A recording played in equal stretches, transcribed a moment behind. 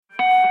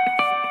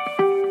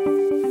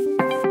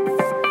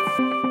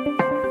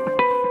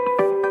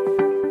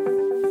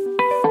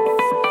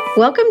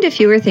Welcome to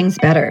Fewer Things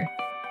Better.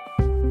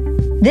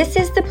 This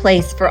is the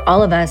place for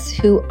all of us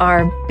who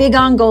are big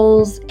on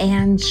goals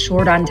and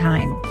short on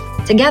time.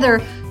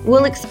 Together,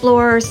 we'll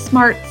explore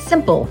smart,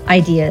 simple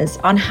ideas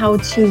on how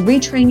to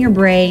retrain your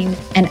brain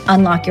and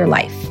unlock your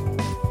life.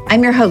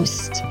 I'm your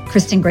host,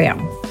 Kristin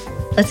Graham.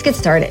 Let's get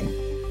started.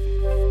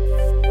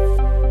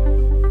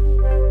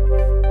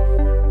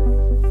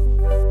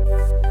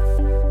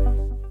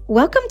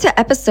 Welcome to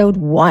episode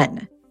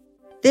 1.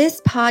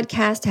 This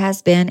podcast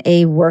has been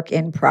a work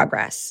in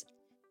progress.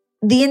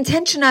 The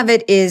intention of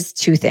it is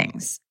 2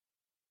 things: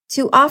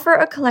 to offer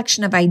a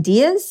collection of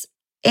ideas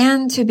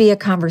and to be a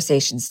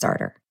conversation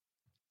starter.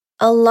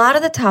 A lot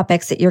of the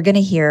topics that you're going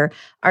to hear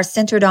are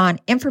centered on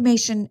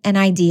information and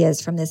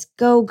ideas from this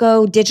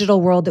go-go digital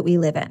world that we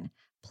live in,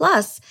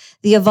 plus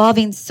the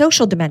evolving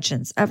social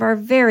dimensions of our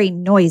very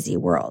noisy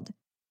world.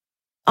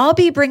 I'll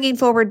be bringing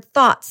forward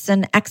thoughts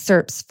and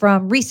excerpts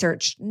from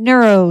research,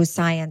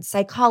 neuroscience,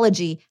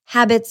 psychology,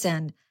 habits,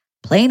 and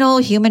plain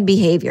old human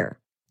behavior.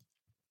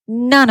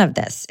 None of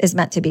this is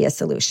meant to be a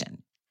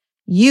solution.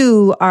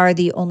 You are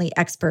the only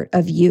expert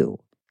of you.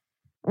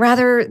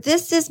 Rather,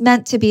 this is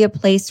meant to be a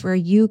place where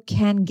you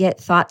can get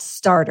thought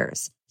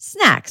starters,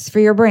 snacks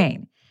for your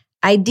brain,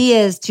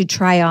 ideas to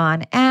try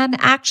on, and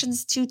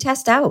actions to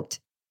test out.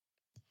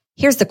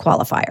 Here's the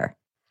qualifier.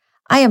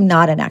 I am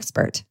not an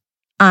expert.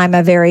 I'm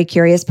a very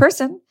curious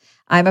person.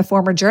 I'm a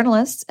former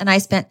journalist, and I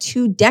spent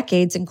 2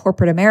 decades in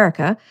corporate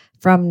America,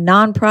 from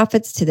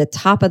nonprofits to the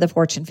top of the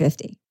Fortune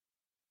 50.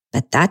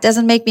 But that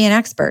doesn't make me an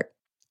expert.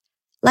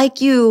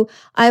 Like you,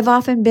 I've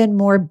often been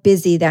more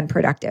busy than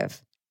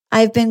productive.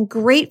 I've been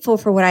grateful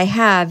for what I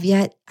have,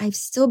 yet I've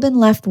still been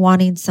left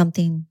wanting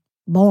something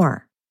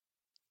more.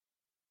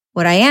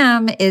 What I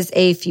am is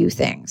a few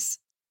things.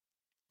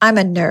 I'm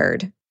a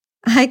nerd.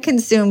 I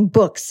consume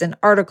books and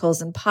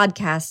articles and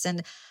podcasts,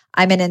 and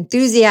I'm an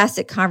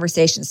enthusiastic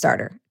conversation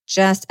starter.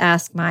 Just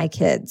ask my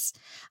kids.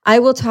 I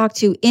will talk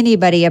to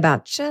anybody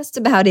about just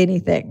about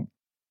anything.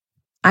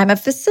 I'm a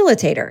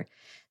facilitator.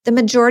 The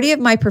majority of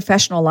my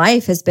professional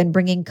life has been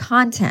bringing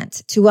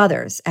content to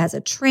others as a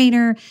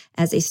trainer,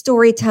 as a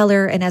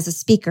storyteller, and as a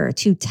speaker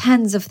to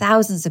tens of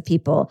thousands of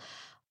people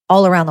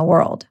all around the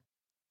world.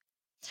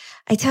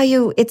 I tell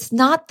you, it's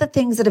not the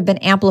things that have been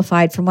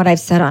amplified from what I've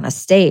said on a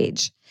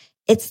stage.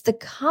 It's the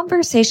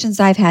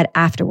conversations I've had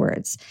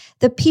afterwards,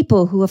 the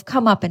people who have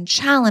come up and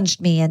challenged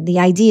me and the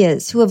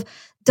ideas, who have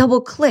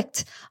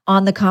double-clicked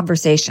on the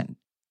conversation.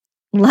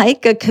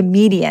 Like a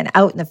comedian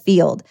out in the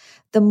field,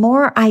 the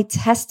more I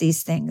test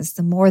these things,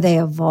 the more they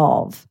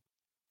evolve.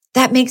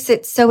 That makes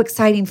it so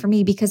exciting for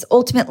me because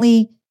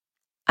ultimately,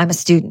 I'm a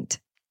student.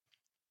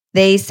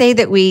 They say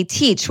that we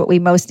teach what we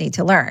most need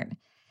to learn.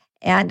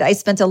 And I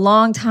spent a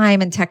long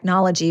time in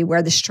technology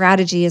where the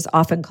strategy is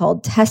often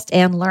called test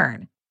and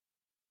learn.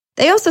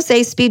 They also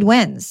say speed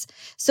wins.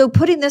 So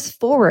putting this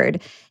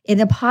forward in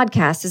a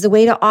podcast is a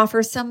way to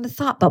offer some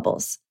thought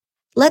bubbles.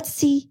 Let's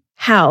see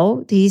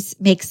how these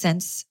make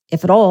sense,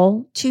 if at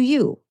all, to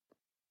you.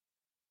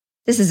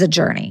 This is a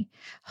journey.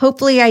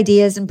 Hopefully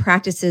ideas and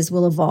practices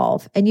will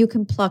evolve and you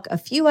can pluck a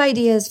few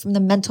ideas from the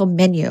mental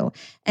menu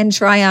and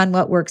try on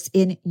what works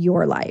in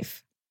your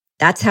life.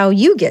 That's how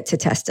you get to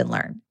test and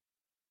learn.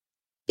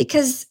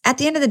 Because at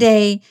the end of the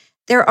day,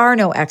 there are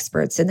no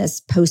experts in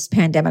this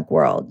post-pandemic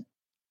world.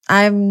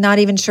 I'm not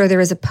even sure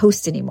there is a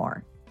post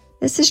anymore.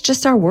 This is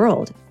just our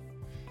world.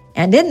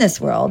 And in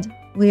this world,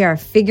 we are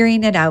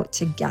figuring it out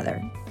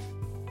together.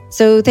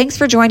 So thanks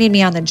for joining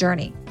me on the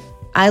journey.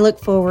 I look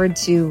forward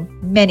to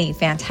many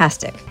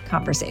fantastic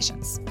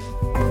conversations.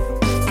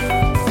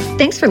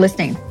 Thanks for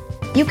listening.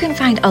 You can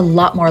find a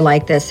lot more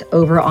like this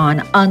over on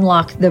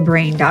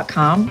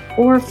unlockthebrain.com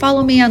or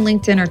follow me on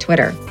LinkedIn or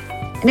Twitter.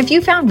 And if you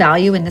found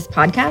value in this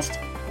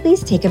podcast,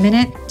 please take a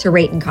minute to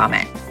rate and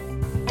comment.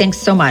 Thanks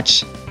so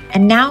much.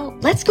 And now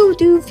let's go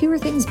do fewer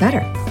things better.